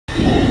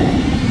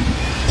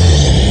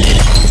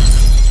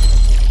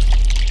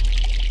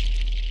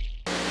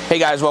Hey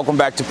guys, welcome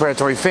back to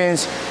Predatory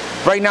Fins.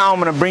 Right now I'm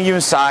gonna bring you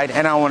inside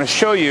and I wanna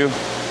show you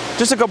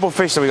just a couple of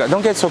fish that we got.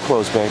 Don't get so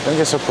close, babe, don't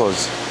get so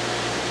close.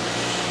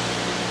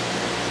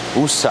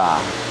 Usa.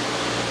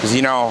 Because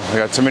you know, we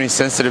got too many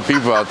sensitive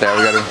people out there.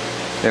 We gotta,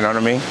 you know what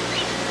I mean?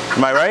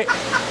 Am I right?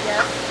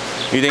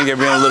 Yes. You think they're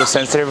being a little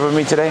sensitive with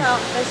me today? Well,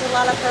 there's a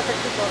lot of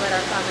perfect people that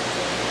are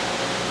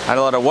commenting. And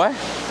a lot of what?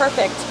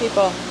 Perfect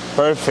people.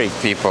 Perfect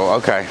people,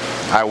 okay.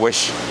 I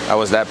wish I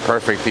was that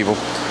perfect people.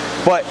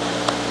 But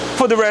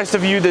for the rest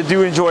of you that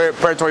do enjoy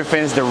Predatory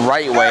Fins the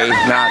right way,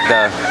 not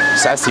the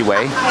sassy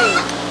way. Hey.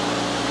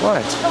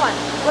 What? Come on,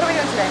 what are we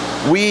doing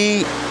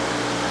today?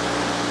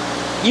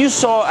 You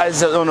saw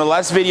as on the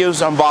last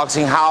video's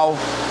unboxing how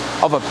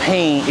of a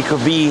pain it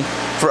could be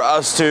for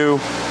us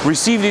to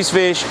receive these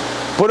fish,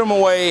 put them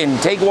away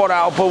and take water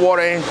out, put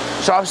water in.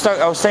 So I was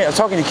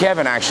talking to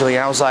Kevin actually,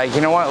 and I was like,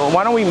 you know what,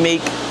 why don't we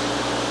make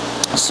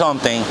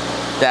something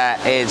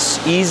that is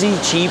easy,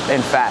 cheap,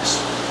 and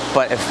fast,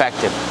 but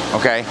effective,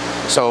 okay?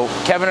 So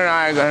Kevin and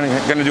I are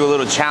gonna do a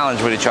little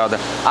challenge with each other.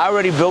 I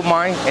already built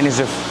mine, and it's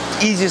the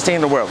easiest thing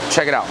in the world.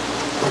 Check it out.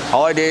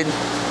 All I did,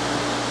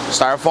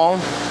 styrofoam,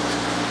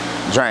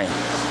 drain,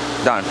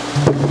 done.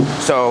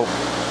 So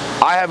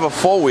I have a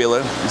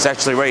four-wheeler. It's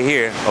actually right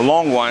here, a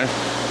long one.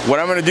 What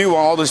I'm gonna do when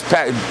all these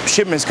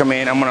shipments come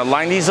in, I'm gonna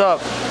line these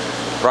up,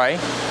 right?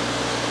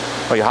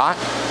 Are you hot?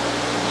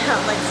 Yeah,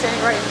 I'm like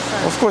standing right in the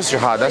sun. Of course you're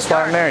hot. That's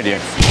why I married you.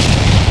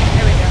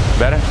 There we go.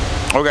 Better?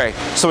 Okay,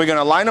 so we're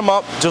gonna line them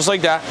up just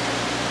like that.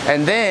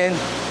 And then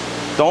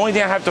the only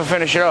thing I have to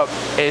finish it up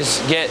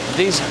is get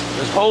these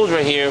holes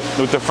right here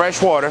with the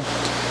fresh water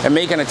and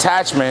make an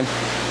attachment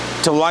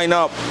to line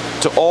up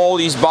to all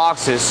these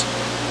boxes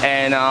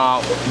and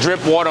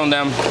drip water on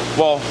them.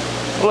 Well,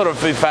 a little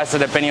bit faster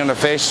depending on the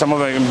fish. Some of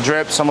them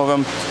drip, some of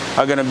them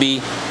are gonna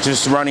be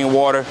just running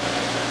water.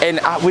 And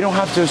we don't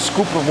have to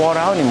scoop the water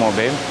out anymore,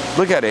 babe.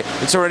 Look at it.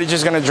 It's already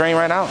just gonna drain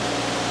right out.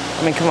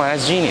 I mean, come on,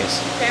 that's genius.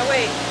 Can't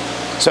wait.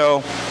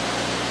 So,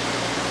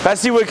 let's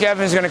see what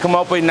Kevin's gonna come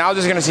up with. Now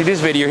just gonna see this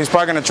video. He's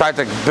probably gonna try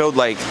to build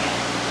like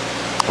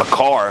a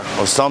car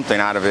or something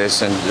out of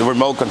this and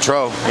remote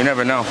control. You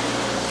never know.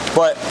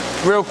 But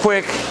real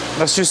quick,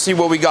 let's just see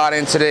what we got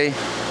in today.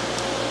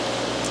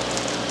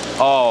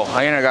 Oh,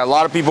 I got a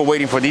lot of people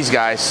waiting for these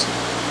guys.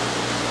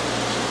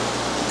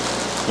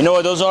 You know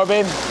what those are,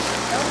 babe?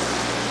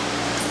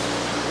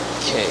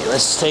 Okay,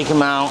 let's take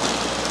them out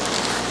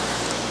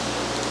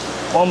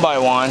one by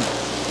one.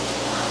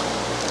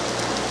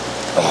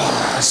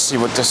 Let's see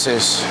what this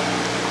is.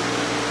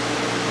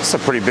 It's a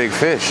pretty big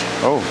fish.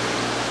 Oh.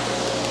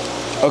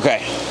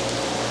 Okay.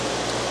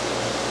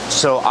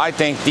 So I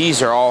think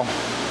these are all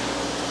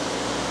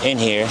in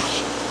here.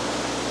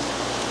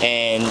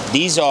 And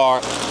these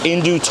are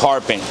Indu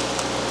tarpon.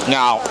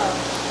 Now,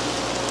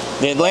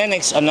 the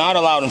Atlantics are not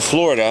allowed in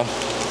Florida.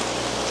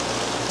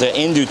 The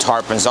Indu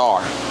tarpons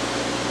are.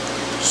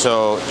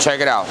 So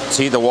check it out.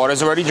 See, the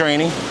water's already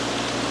draining,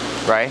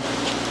 right?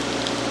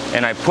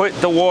 And I put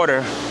the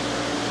water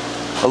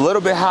a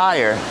little bit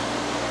higher.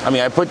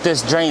 I put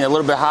this drain a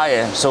little bit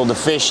higher so the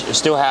fish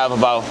still have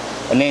about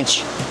an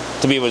inch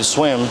to be able to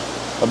swim.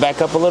 But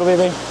back up a little bit,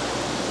 babe.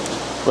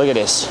 Look at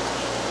this.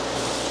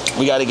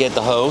 We got to get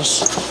the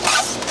hose.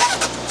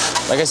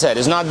 Like I said,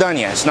 it's not done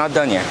yet. It's not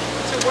done yet.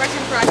 It's a work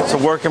in progress. It's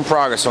a work in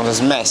progress on this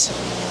mess.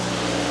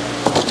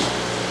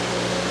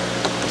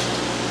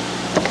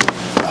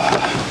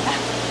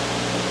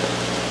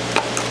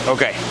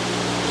 Okay.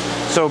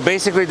 So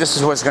basically, this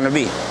is what it's going to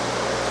be.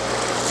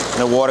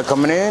 The water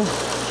coming in,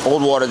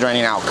 old water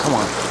draining out. Come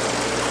on.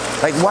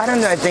 Like, why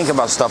didn't I think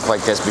about stuff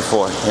like this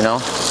before, you know?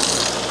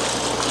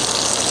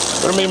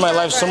 It would have made my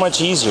life so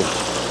much easier.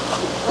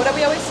 What do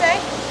we always say?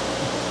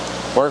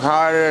 Work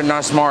harder,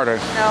 not smarter.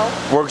 No.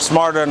 Work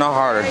smarter, not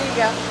harder. There you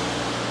go.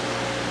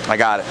 I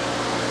got it.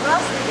 What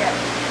else did we get?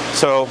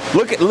 So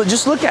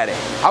just look at it.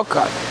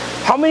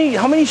 How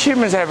many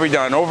shipments have we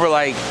done? Over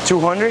like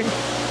 200?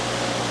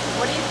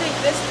 What do you think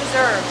this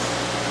deserves?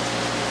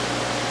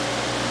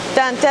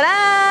 Dun da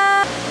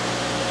da.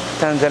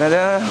 Dun, dun, dun,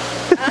 dun.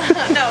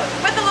 No,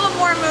 with a little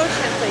more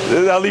emotion,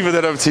 please. I'll leave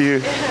that up to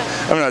you.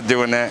 I'm not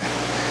doing that.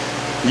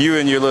 You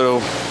and your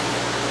little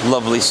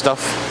lovely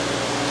stuff.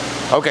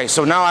 Okay,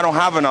 so now I don't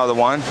have another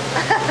one,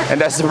 and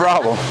that's the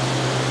problem.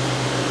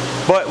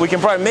 But we can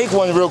probably make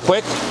one real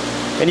quick,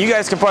 and you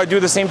guys can probably do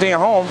the same thing at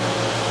home.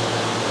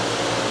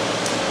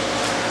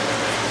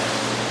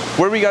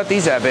 Where we got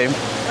these at, babe?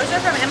 Those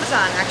are from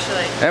Amazon,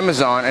 actually.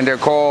 Amazon, and they're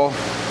called?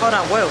 Hold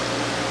on, whoa.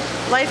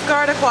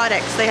 Lifeguard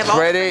Aquatics. They have all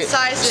different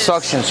sizes.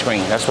 Suction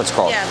screen, that's what's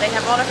called. Yeah, they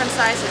have all different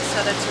sizes,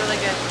 so that's really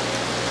good.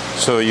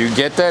 So you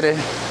get that in,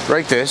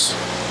 like this.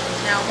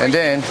 Now, where and do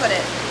then you put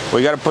it?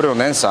 we got to put it on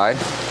the inside.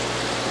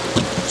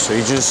 So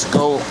you just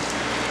go,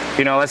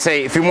 you know, let's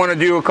say if you want to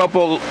do a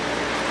couple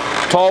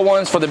tall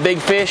ones for the big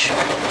fish.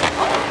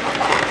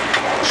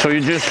 So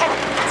you just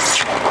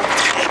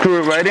screw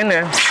it right in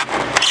there.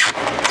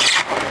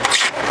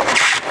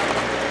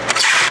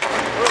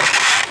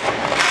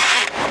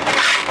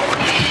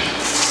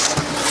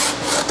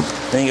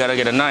 Then you gotta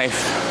get a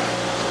knife.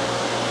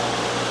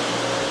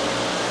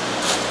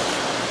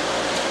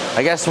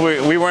 I guess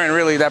we weren't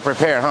really that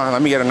prepared, huh?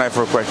 Let me get a knife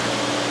real quick.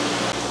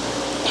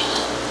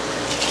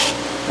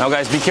 Now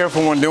guys, be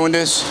careful when doing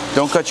this.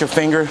 Don't cut your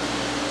finger.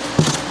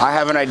 I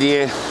have an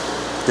idea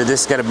that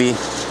this gotta be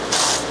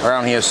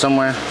around here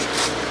somewhere.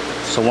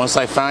 So once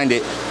I find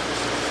it,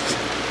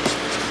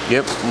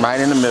 yep, right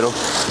in the middle,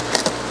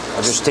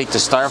 I'll just take the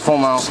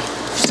styrofoam out.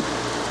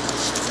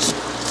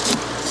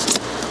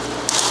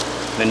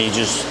 Then you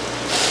just,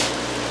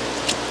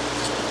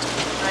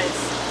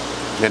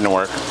 Nice. didn't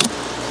work.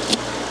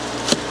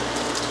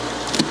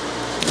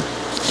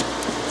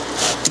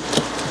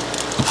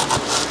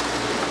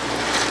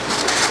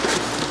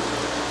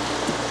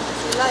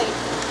 Light.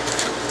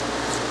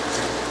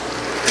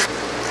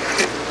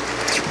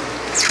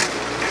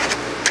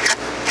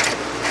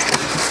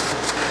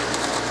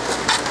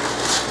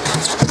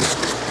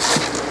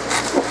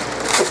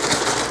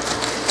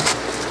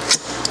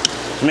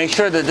 Make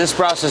sure that this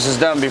process is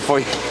done before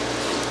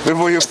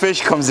your fish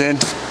comes in.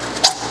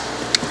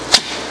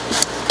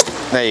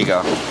 There you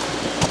go.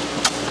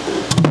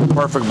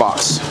 Perfect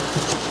box.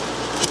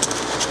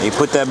 You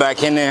put that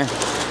back in there.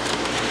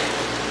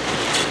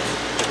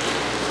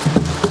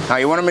 Now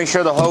you want to make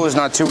sure the hole is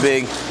not too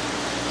big,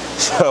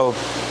 so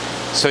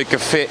it can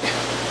fit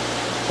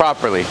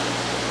properly.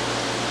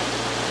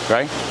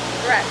 Right?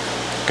 Correct.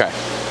 Okay.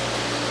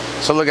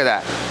 So look at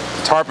that.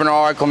 Tarpon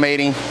all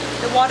acclimating.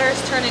 The water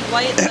is turning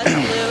white, less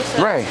blue,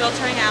 so Right. it's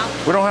filtering out.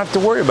 We don't have to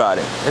worry about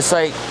it. It's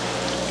like,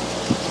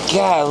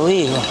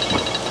 golly.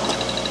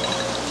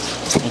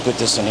 Let me put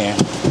this in here.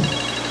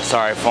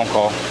 Sorry, phone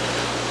call.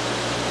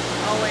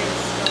 Always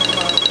phone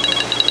call.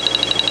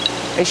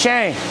 Hey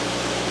Shane,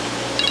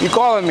 you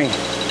calling me?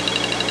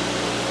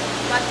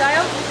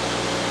 Mateo?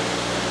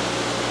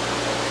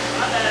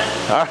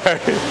 All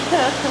right.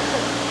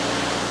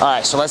 All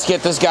right, so let's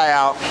get this guy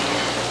out.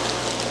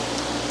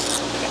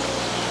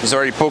 He's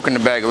already poking the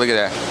bag. Look at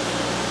that.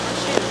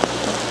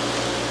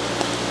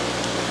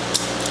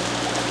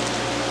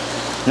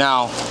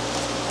 Now,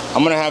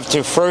 I'm gonna have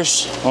to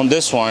first on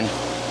this one.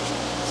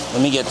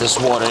 Let me get this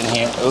water in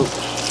here. Oop.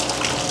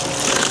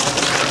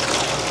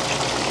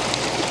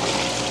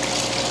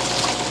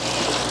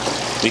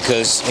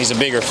 Because he's a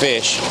bigger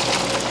fish.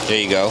 There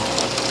you go.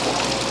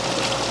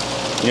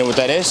 You know what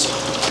that is?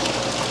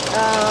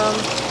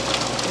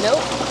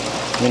 Nope.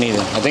 Me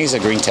neither. I think it's a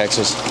green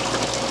Texas.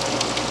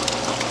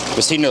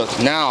 But see, look,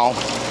 now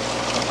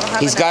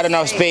he's got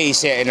enough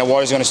space here and the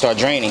water's gonna start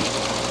draining.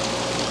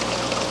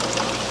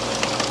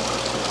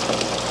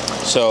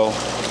 So,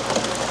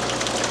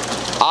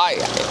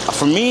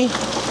 for me,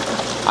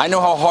 I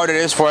know how hard it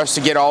is for us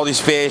to get all these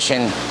fish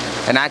and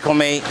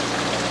acclimate.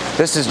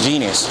 This is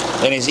genius.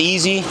 And it's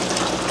easy.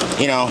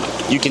 You know,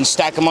 you can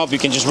stack them up. You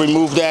can just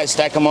remove that,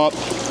 stack them up.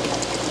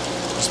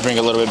 Let's bring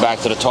a little bit back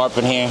to the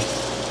tarpon here.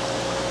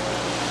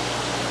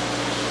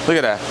 Look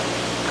at that.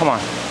 Come on.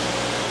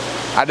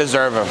 I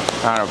deserve a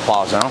round of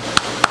applause, now.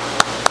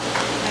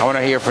 I want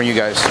to hear from you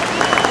guys. All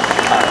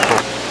right, cool.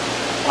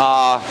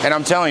 And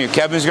I'm telling you,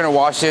 Kevin's gonna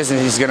watch this and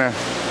he's gonna,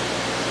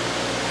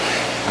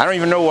 I don't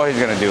even know what he's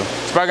gonna do.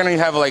 He's probably gonna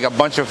have like a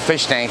bunch of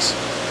fish tanks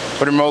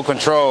with a remote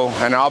control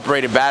and an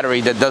operated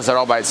battery that does it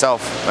all by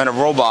itself and a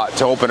robot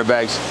to open the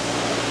bags.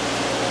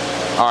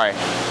 All right.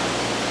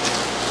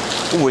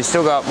 Ooh, we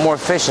still got more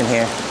fish in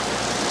here.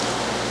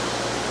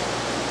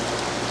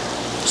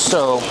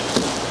 So,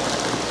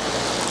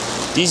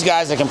 these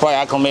guys I can probably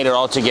acclimate it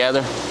all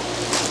together.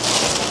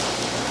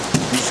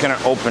 I'm just gonna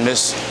open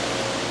this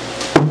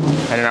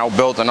and then I'll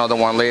build another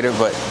one later.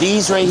 But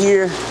these right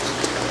here,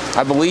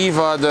 I believe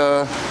are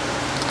a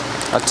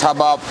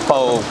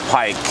tabapo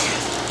pike.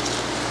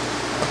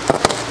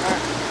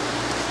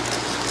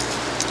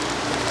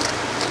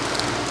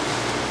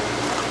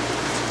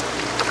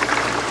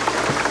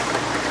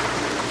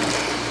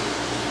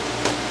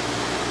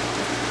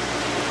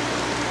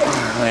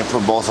 Let me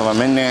put both of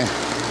them in there.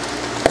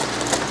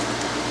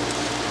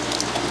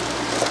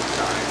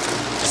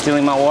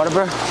 Stealing my water,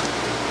 bro?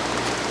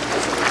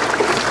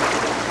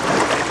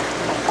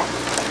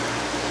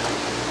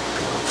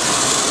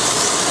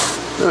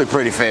 Really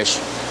pretty fish.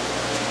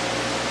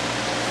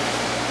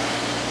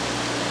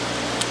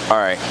 All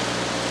right.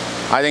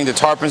 I think the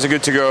tarpons are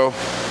good to go.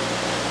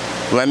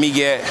 Let me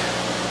get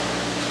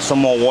some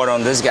more water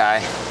on this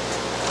guy.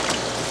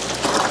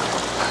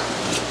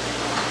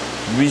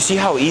 You see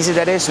how easy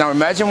that is? Now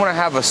imagine when I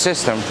have a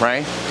system,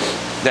 right,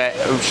 that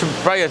should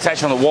probably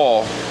attach on the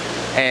wall,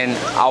 and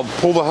I'll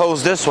pull the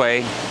hose this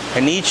way,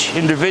 and each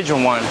individual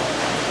one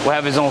will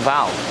have his own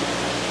valve.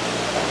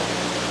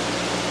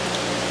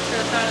 Should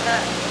have thought of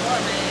that before,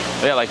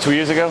 man. Yeah, like 2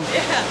 years ago?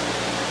 Yeah.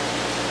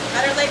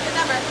 Better late than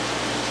never.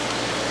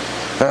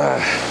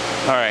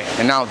 All right,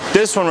 and now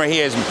this one right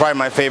here is probably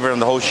my favorite on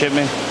the whole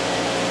shipment.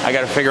 I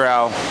gotta figure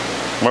out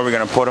where we're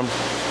gonna put them.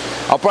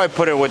 I'll probably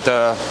put it with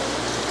the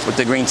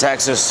green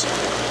Texas.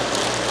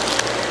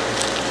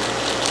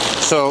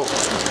 So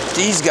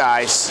these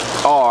guys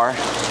are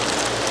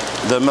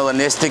the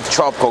melanistic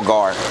tropical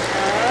gar.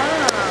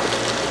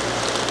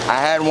 I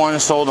had one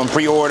sold on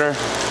pre-order,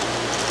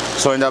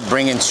 so I ended up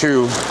bringing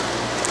two.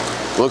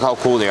 Look how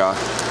cool they are.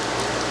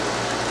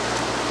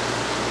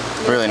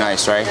 Really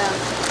nice, right? Yeah.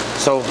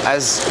 So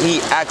as he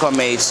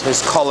acclimates,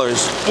 his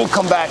colors will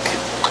come back.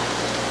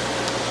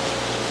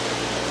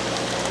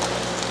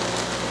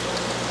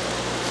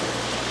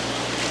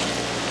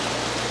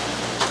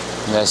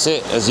 And that's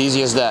it, as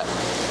easy as that.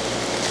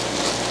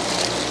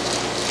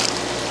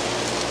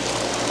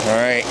 All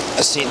right,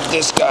 let's see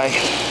this guy.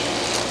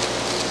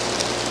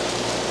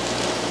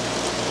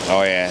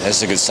 Oh yeah, this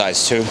is a good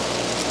size too.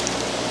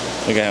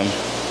 Look at him.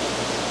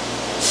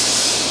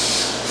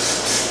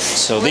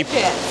 So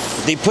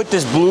they put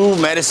this blue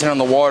medicine on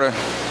the water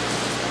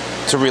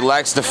to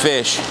relax the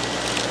fish.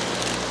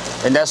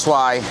 And that's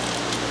why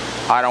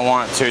I don't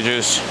want to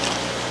just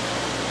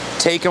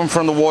take them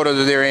from the water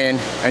that they're in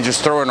and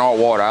just throw it in hot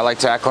water. I like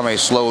to acclimate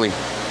slowly.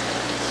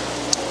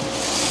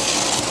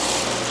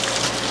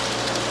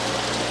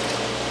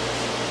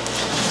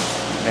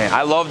 Man,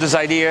 I love this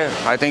idea.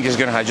 I think it's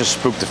gonna, I just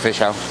spooked the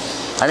fish out.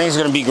 I think it's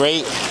gonna be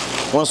great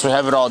once we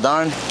have it all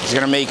done. It's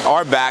gonna make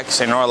our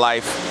backs and our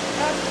life.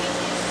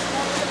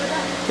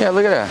 Yeah,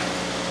 look at that.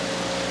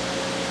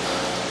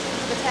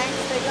 The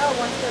tanks, they go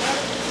once they're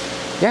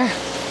ready.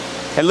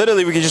 Yeah. And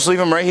literally we can just leave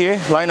them right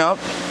here, line up,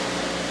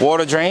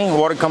 water drain,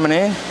 water coming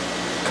in,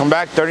 come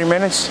back 30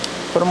 minutes,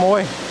 put them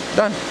away,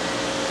 done.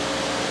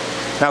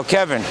 Now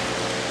Kevin,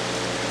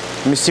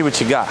 let me see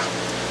what you got.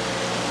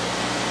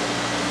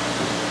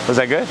 Was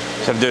that good?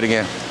 Should I do it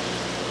again?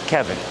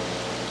 Kevin,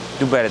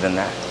 do better than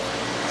that.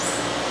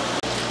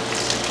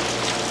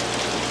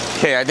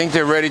 Okay, I think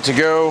they're ready to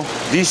go.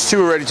 These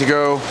two are ready to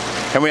go.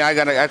 And I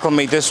gotta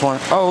acclimate this one.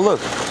 Oh,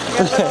 look. You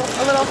got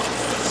a little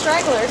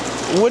straggler.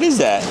 What is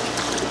that?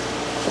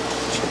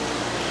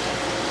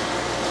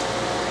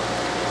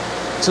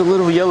 It's a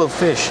little yellow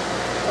fish.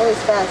 Oh, he's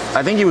fast.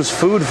 I think he was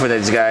food for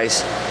these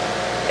guys.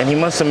 And he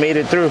must have made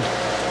it through. He's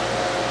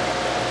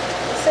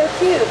so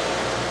cute.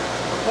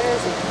 Where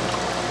is he?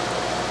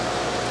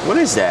 What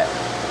is that?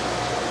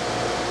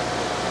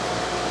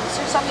 I'm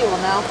sure some of you will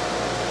know.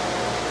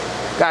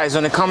 Guys,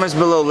 in the comments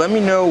below, let me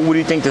know what do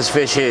you think this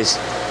fish is.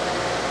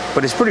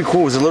 But it's pretty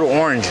cool. It's a little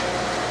orange.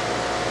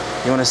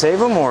 You want to save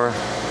him or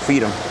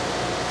feed him?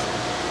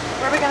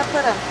 Where are we going to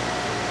put him?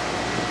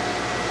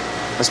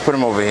 Let's put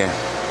him over here.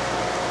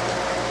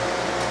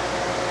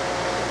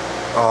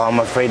 Oh, I'm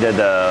afraid that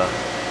the...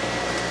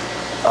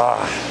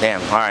 Oh,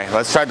 damn. All right,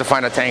 let's try to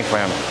find a tank for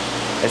him.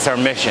 It's our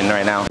mission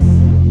right now.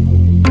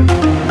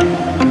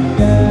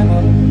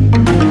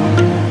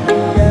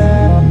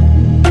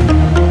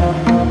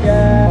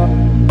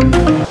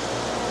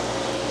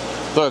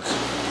 Look,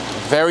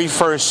 very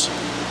first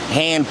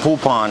hand pool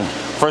pond.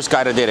 First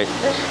guy that did it.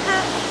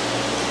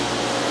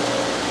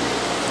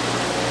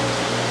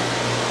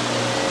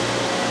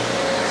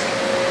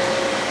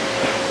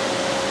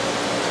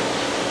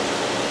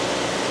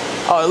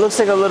 Oh, it looks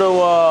like a little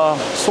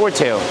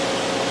swordtail.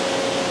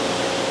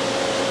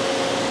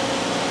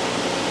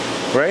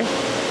 Right?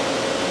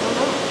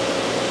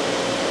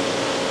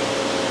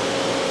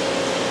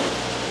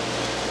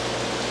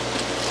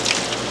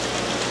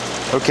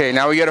 Okay,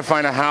 now we gotta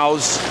find a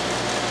house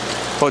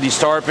for these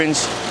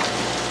tarpons.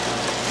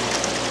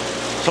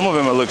 Some of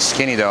them look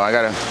skinny though. I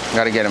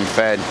gotta get them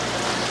fed.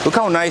 Look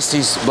how nice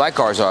these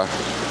blackguards are.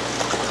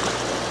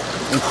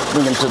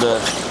 Bring them to the.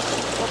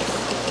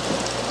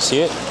 See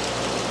it?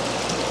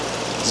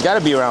 It's gotta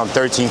be around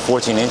 13,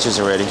 14 inches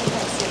already.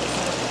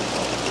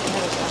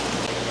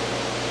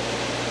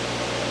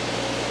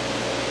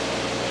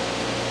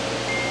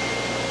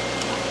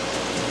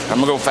 I'm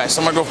gonna go fast.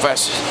 I'm gonna go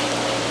fast.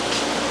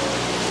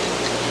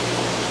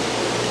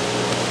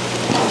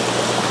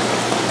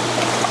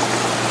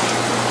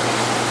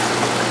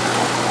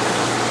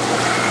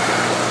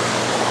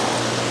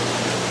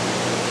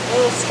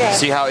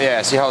 See how,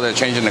 yeah, see how they're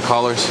changing the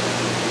colors?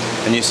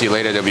 And you see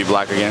later they'll be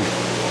black again.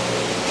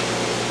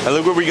 And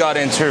look what we got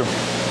in too.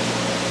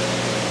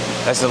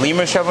 That's the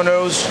Lima shovel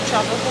nose.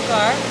 Tropical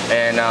gar.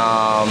 And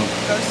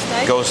Ghost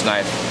knife. Ghost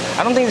knife.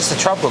 I don't think it's the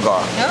tropical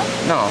gar. No?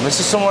 No, this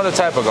is some other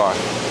type of gar.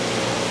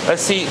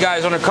 Let's see,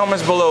 guys, on the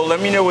comments below, let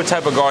me know what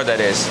type of gar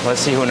that is.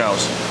 Let's see who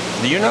knows.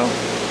 Do you know?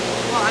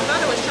 Well, I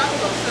thought it was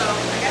tropical, so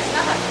I guess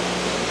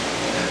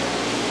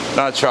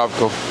not. Not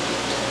tropical.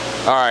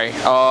 All right,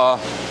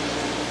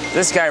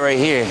 this guy right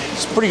here,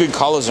 it's pretty good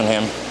colors on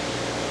him.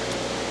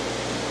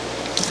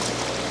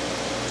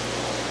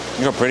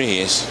 Look how pretty he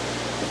is.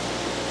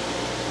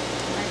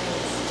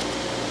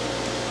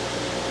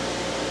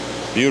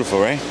 Beautiful,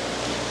 right?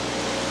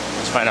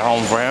 Let's find a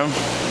home for him.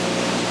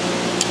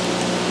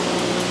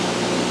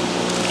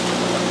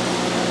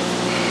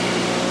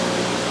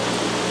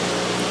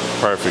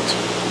 Perfect.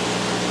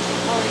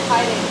 Oh, he's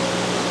hiding.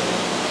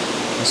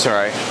 That's all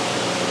right.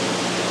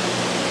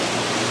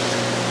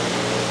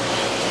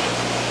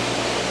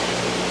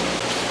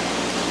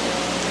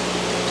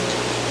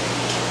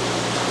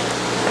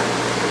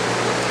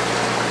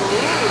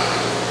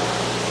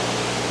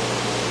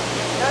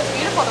 That was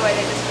beautiful the way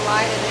they just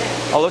glided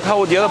in. Oh, look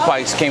how the other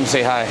pikes came to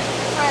say hi.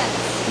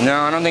 Friends. No,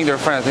 I don't think they're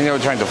friends. I think they were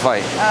trying to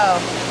fight.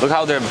 Oh. Look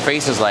how their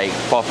faces like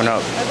puffing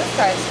up. Oh, this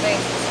guy's face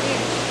is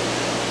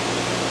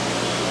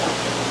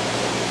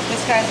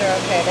These guys are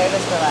okay. They're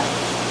just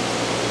relaxed.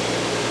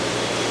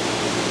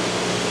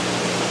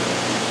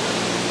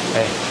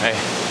 Hey,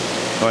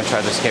 you want to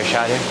try the scare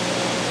shot here?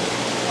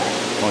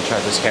 Want to try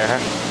to scare her?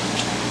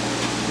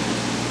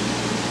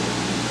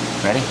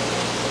 Ready?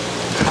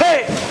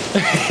 Hey!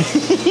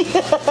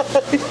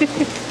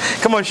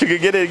 Come on, Sugar,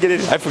 get in, get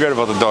in. I forgot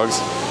about the dogs.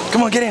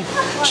 Come on, get in.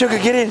 Sugar,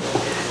 get in.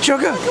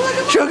 Sugar,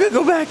 Sugar,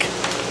 go back.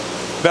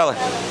 Bella.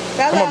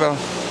 Come on, Bella.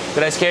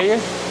 Did I scare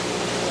you?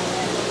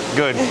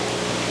 Good.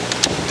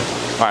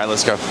 All right,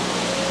 let's go.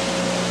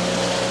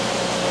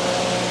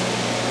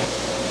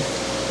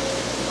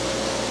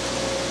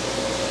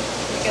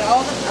 Get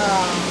all the,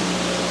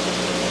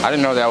 I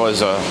didn't know that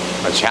was a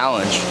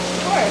challenge.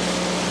 Of course.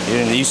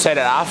 You said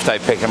it after I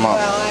picked him up.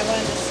 Well, I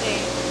wanted to see.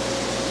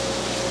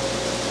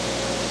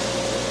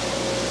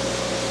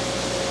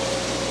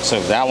 So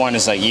that one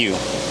is like you.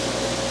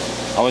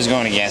 I was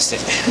going against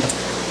it.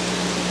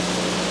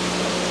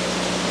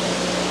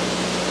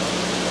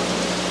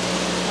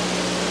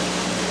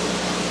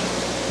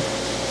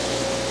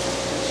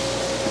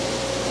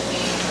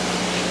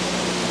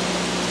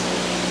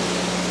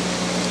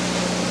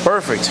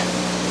 Perfect.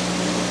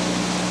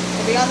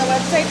 We'll be on the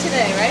website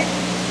today, right?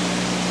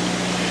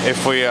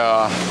 If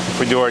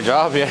we do our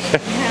job, yeah.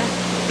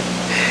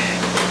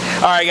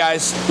 All right,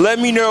 guys. Let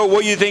me know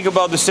what you think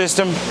about the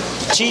system.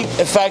 Cheap,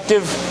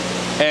 effective,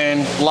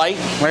 and light.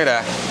 Look at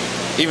that.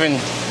 Even,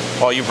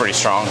 well, you're pretty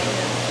strong. I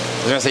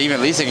was gonna say even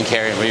Lisa can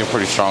carry it, but you're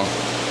pretty strong.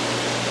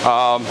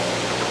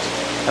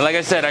 And like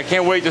I said, I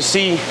can't wait to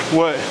see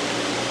what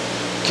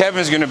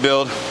Kevin's gonna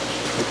build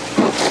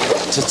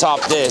to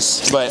top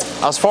this. But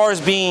as far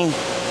as being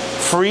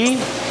free,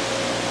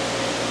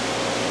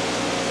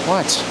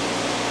 what?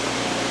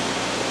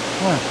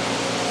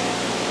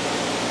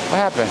 What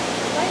happened?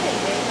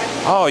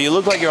 Oh, you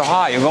look like you're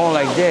hot. You're going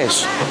like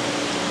this.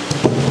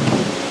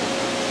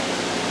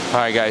 All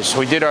right, guys,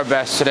 we did our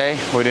best today.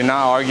 We did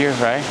not argue,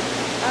 right?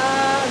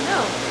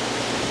 No.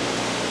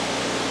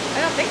 I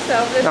don't think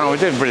so. No, we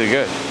did pretty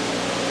good.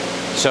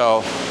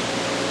 So,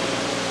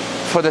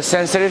 for the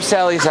sensitive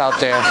Sallys out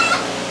there,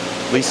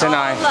 Lisa and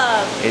I,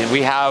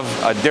 we have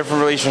a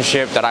different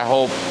relationship that I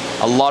hope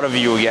a lot of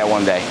you will get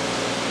one day.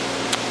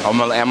 I'm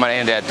gonna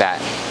end it at that,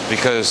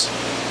 because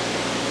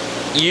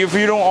if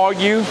you don't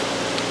argue,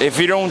 if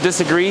you don't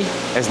disagree,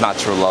 it's not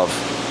true love.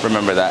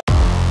 Remember that.